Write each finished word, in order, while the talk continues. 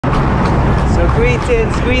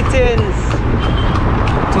Greetings, greetings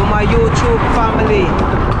to my YouTube family,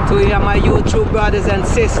 to my YouTube brothers and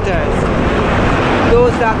sisters,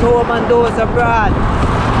 those that home and those abroad,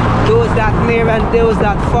 those that near and those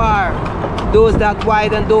that far, those that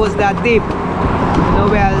wide and those that deep. You know,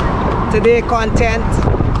 well, today content,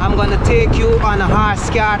 I'm gonna take you on a horse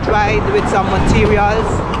cart ride with some materials,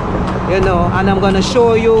 you know, and I'm gonna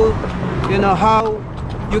show you, you know, how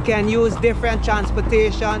you can use different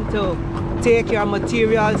transportation to take your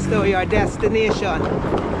materials to your destination.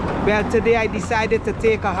 Well, today I decided to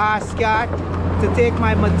take a horse cart to take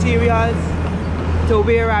my materials to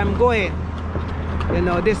where I'm going. You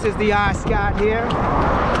know, this is the horse cart here.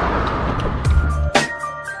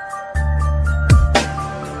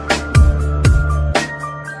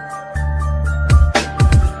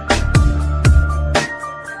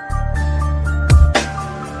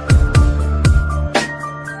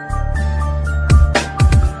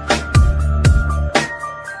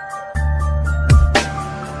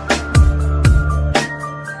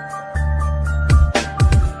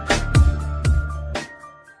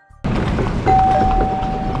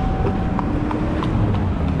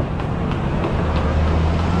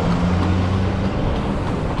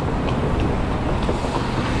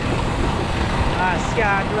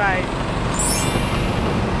 Right.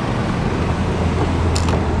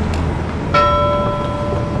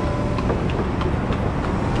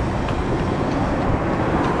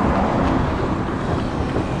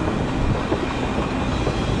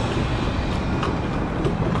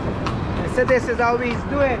 So this is how he's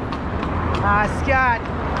doing. Scat.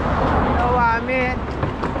 You know what I mean?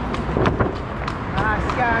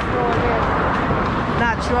 Scat rolling.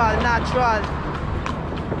 Natural, natural.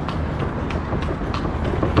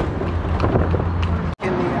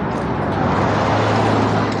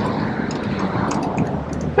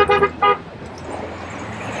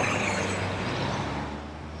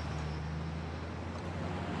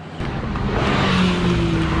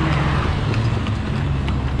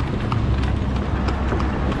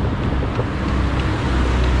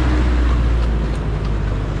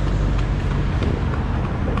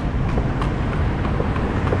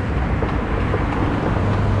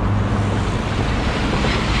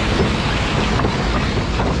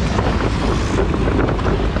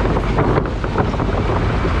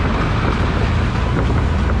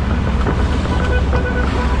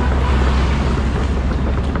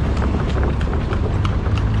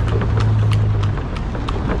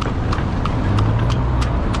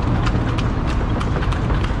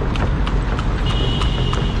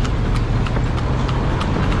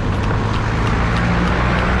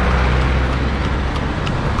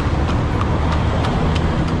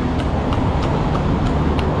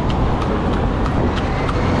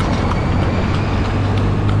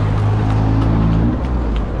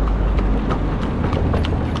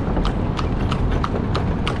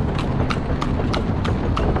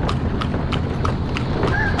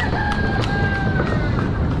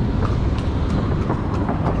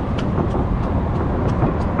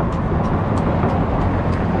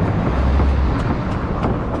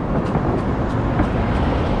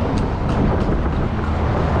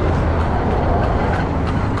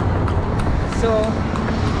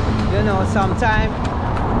 Sometimes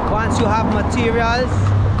once you have materials,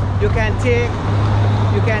 you can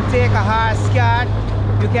take a horse cart,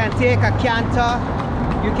 you can take a canter,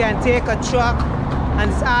 you can take a truck, and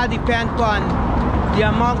it all depends on the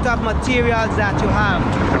amount of materials that you have.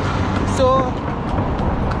 So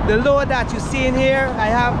the load that you see in here, I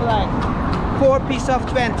have like 4 pieces of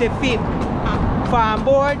 20 feet farm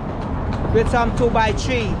board with some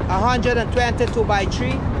 2x3, 120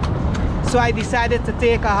 2x3. So I decided to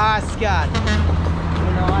take a horse cart.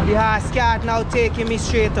 You know, and the horse cart now taking me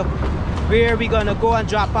straight up where we're gonna go and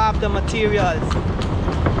drop off the materials.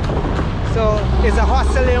 So it's a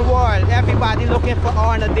hustling world. Everybody looking for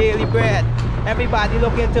earn a daily bread. Everybody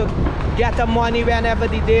looking to get the money whenever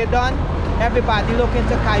the day done. Everybody looking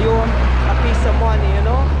to carry home a piece of money, you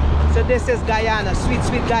know. So this is Guyana, sweet,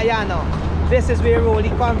 sweet Guyana. This is where Rolly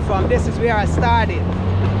come from. This is where I started.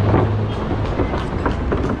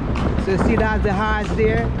 So see that's the horse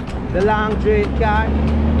there, the long drain cart.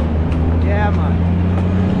 Yeah, man.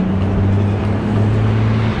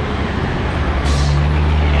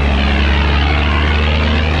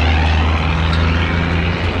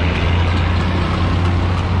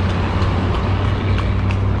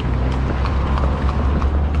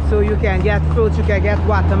 So you can get fruits, you can get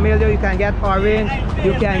watermelon, you can get orange,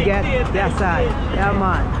 you can get that side. Yeah,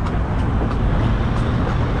 man.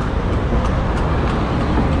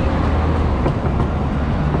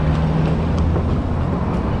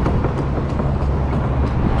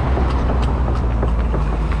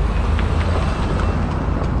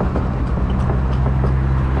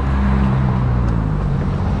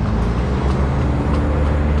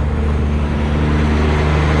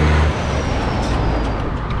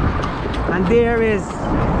 And there is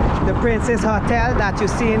the Princess Hotel that you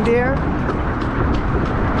see in there.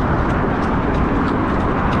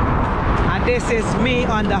 And this is me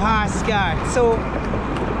on the horse cart. So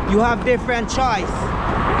you have different choice.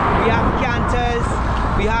 We have canters,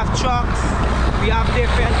 we have trucks, we have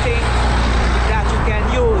different things that you can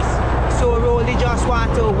use. So Rolly just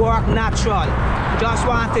want to work natural. Just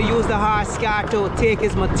want to use the horse cart to take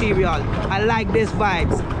his material. I like this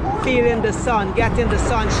vibes. Feeling the sun, getting the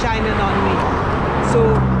sun shining on me.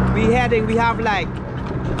 So we have like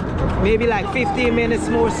maybe like 15 minutes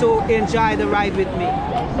more, so enjoy the ride with me.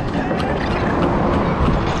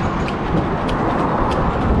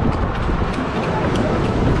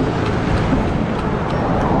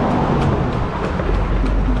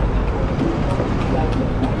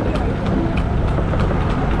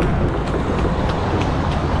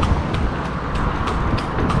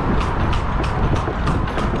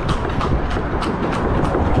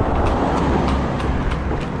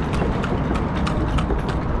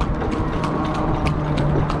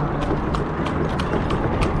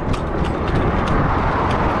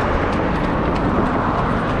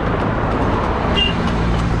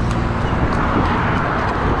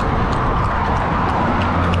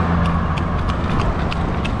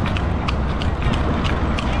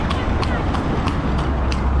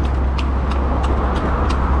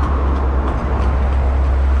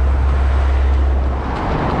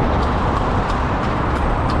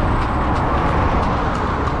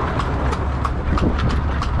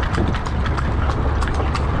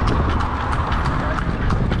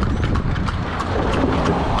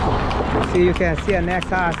 See, you can see a next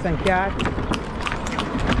horse and cart.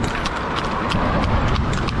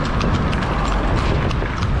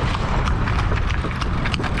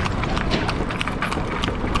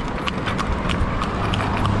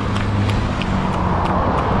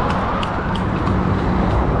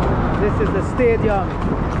 This is the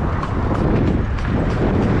stadium.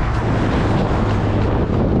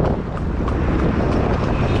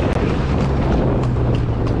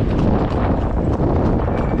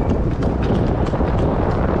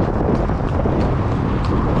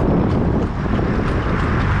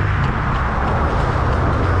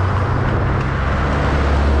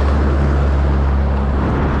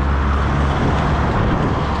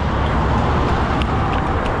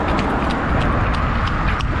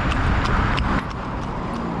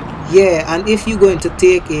 Yeah, and if you're going to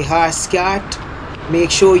take a horse cart, make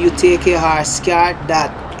sure you take a horse cart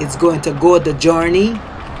that is going to go the journey.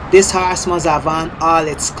 This horse must have on all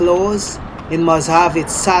its clothes. It must have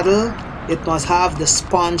its saddle. It must have the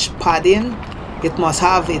sponge padding. It must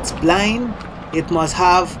have its blind. It must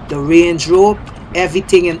have the range rope.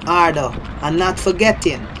 Everything in order. And not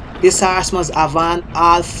forgetting, this horse must have on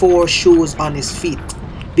all 4 shoes on his feet.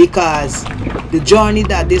 Because the journey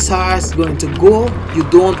that this horse is going to go, you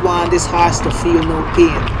don't want this horse to feel no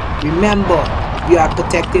pain. Remember, we are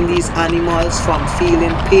protecting these animals from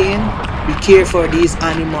feeling pain. We care for these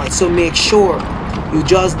animals, so make sure you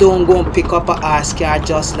just don't go and pick up a horse cart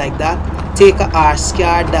just like that. Take a horse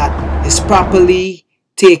cart that is properly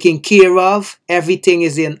taken care of. Everything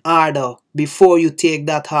is in order before you take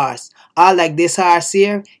that horse. I like this horse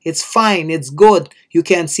here. It's fine, it's good. You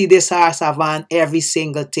can see this horse have on every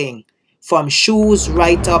single thing. From shoes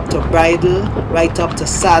right up to bridle, right up to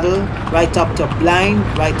saddle, right up to blind,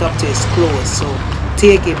 right up to his clothes. So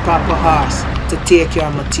take a proper horse to take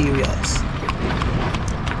your materials.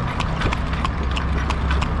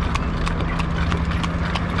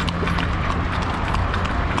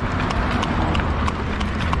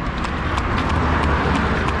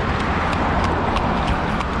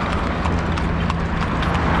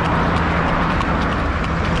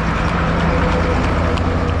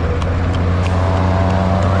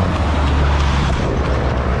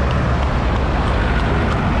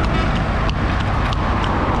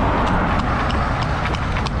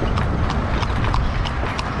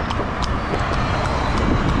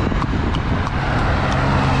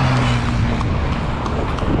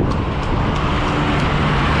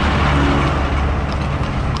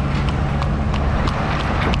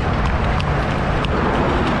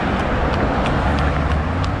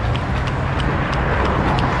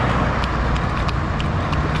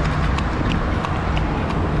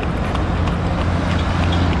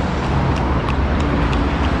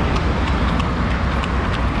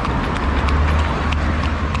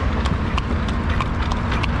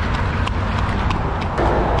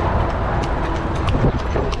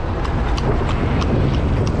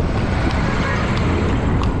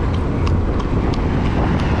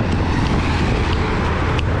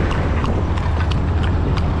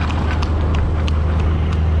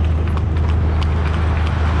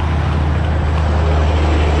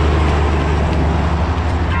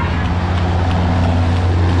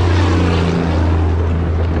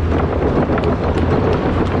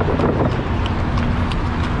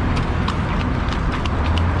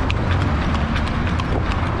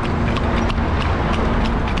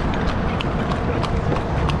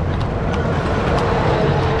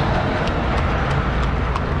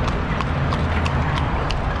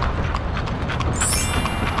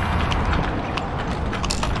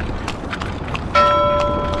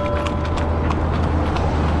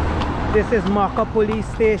 This is Maka Police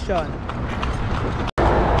Station.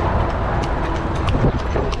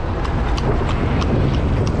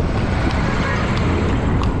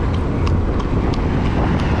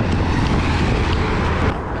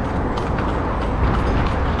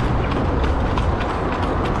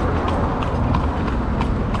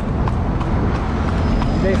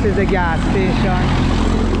 This is a gas station.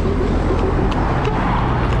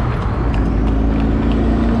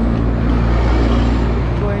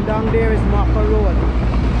 Going down there is Maka Road.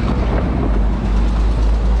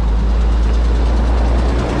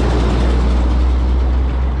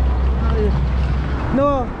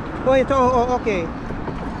 No, wait, okay.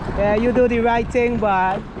 Yeah, you do the right thing,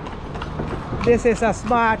 but this is a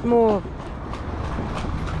smart move.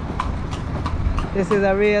 This is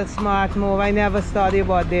a real smart move. I never studied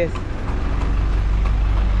about this.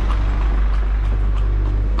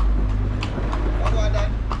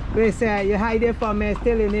 Wait, sir, you hide it from me,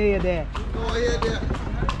 still in here there. Oh, yeah, there.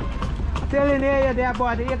 Still in here there,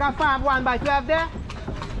 buddy. You can find 1x12 there?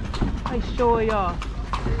 I show you.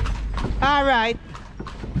 Alright.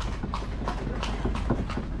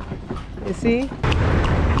 You see?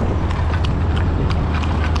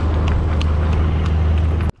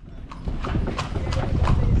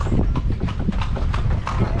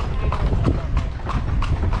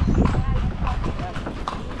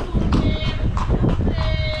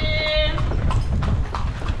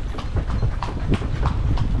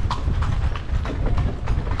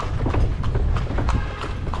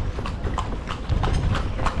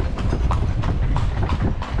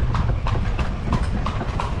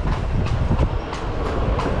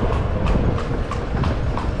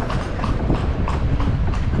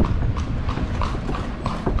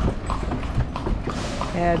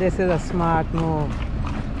 Yeah, this is a smart move.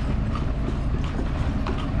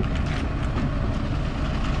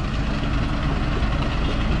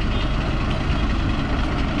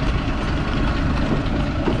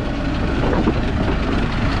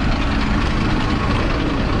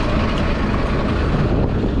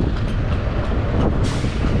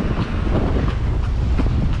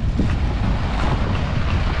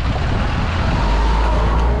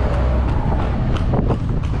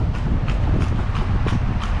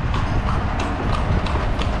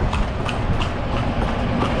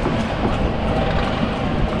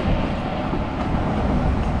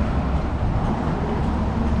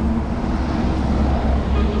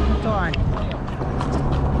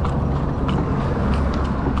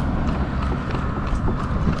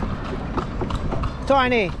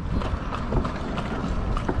 Tony.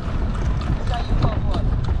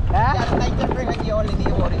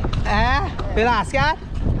 Velasquez?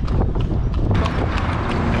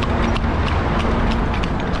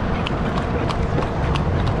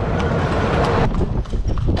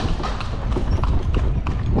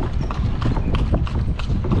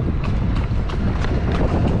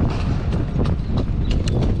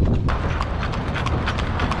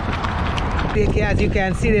 As you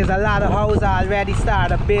can see, there's a lot of houses already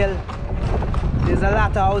started to build. There's a lot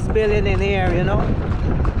of house building in here, you know.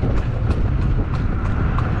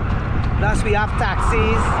 Plus we have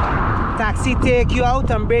taxis. Taxi take you out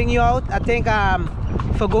and bring you out. I think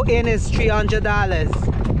for go in is $300.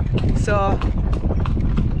 So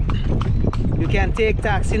you can take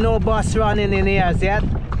taxi. No bus running in here yet.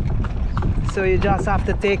 So you just have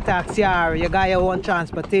to take taxi or you got your own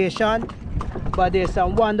transportation. But there's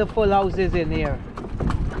some wonderful houses in here.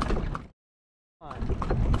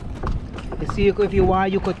 You see, if you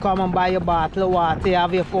want, you could come and buy a bottle of water, you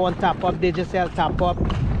have your phone top up, digital top up.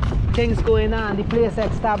 Things going on, the place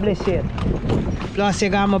established it. Plus you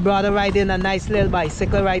got my brother riding a nice little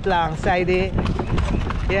bicycle right alongside it.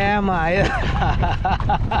 Yeah, man.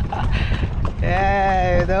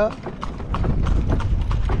 Yeah, you know.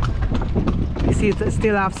 You see, it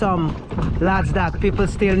still have some lads that people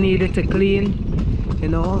still needed to clean, you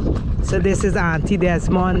know. So this is Auntie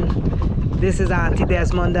Desmond. This is Auntie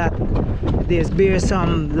Desmond that there's beer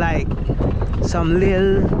some like some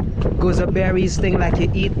little gooseberries thing like you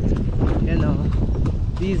eat, you know.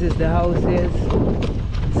 These is the houses.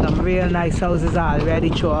 Some real nice houses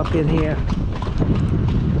already show up in here.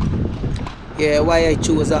 Yeah, why I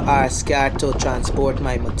chose a R-Scar to transport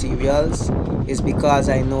my materials is because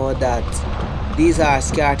I know that these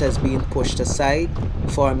R-Scar has been pushed aside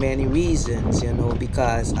for many reasons, you know,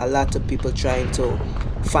 because a lot of people trying to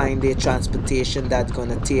find a transportation that's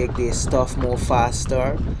gonna take their stuff more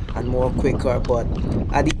faster and more quicker. But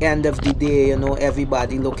at the end of the day, you know,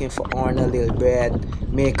 everybody looking for earn a little bread,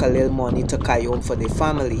 make a little money to carry home for their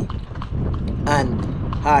family. And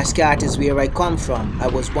Horse cart is where I come from. I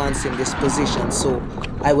was once in this position, so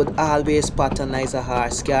I would always patronize a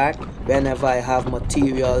horse cart whenever I have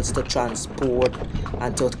materials to transport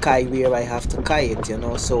and to carry where I have to carry it, you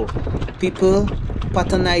know. So people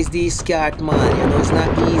patronize these cart, man, you know. It's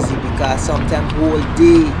not easy because sometimes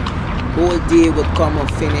whole day would come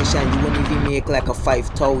and finish and you wouldn't even make like a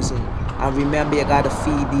 5,000. And remember, you gotta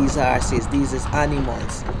feed these horses. These is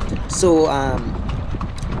animals. So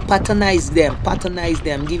patronize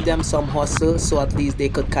them, give them some hustle so at least they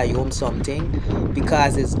could carry home something,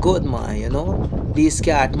 because it's good, man, you know. These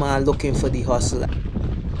cart man looking for the hustle.